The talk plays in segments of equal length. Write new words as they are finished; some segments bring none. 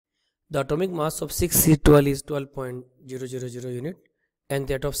The atomic mass of 6C12 is 12.000 unit and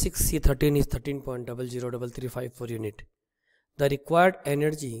that of 6C13 is 13.00334 unit. The required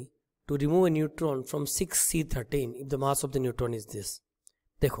energy to remove a neutron from 6C13 if the mass of the neutron is this.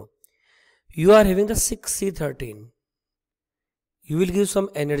 देखो, you are having the 6C13. You will give some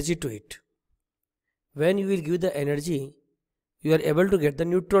energy to it. When you will give the energy, you are able to get the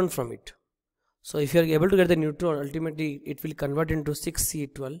neutron from it. So if you are able to get the neutron, ultimately it will convert into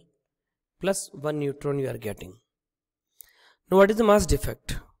 6C12 plus 1 neutron you are getting. Now what is the mass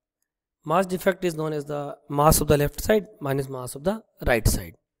defect? Mass defect is known as the mass of the left side minus mass of the right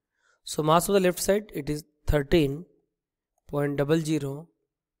side. So mass of the left side, it is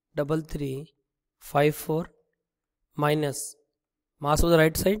 13.003354 minus mass of the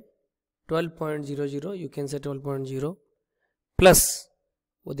right side 12.00, you can say 12.0 plus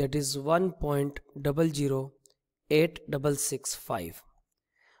that is 1.008665.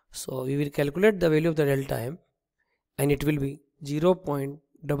 So we will calculate the value of the delta M and it will be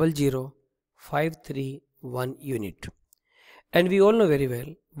 0.00531 unit. And we all know very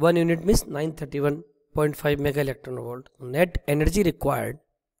well 1 unit means 931.5 mega electron volt. Net energy required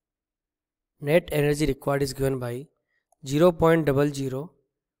is given by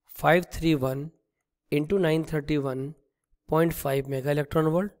 0.00531 into 931.5 mega electron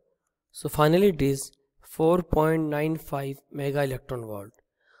volt. So finally it is 4.95 mega electron volt.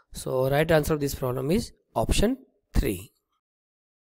 So right answer of this problem is option 3.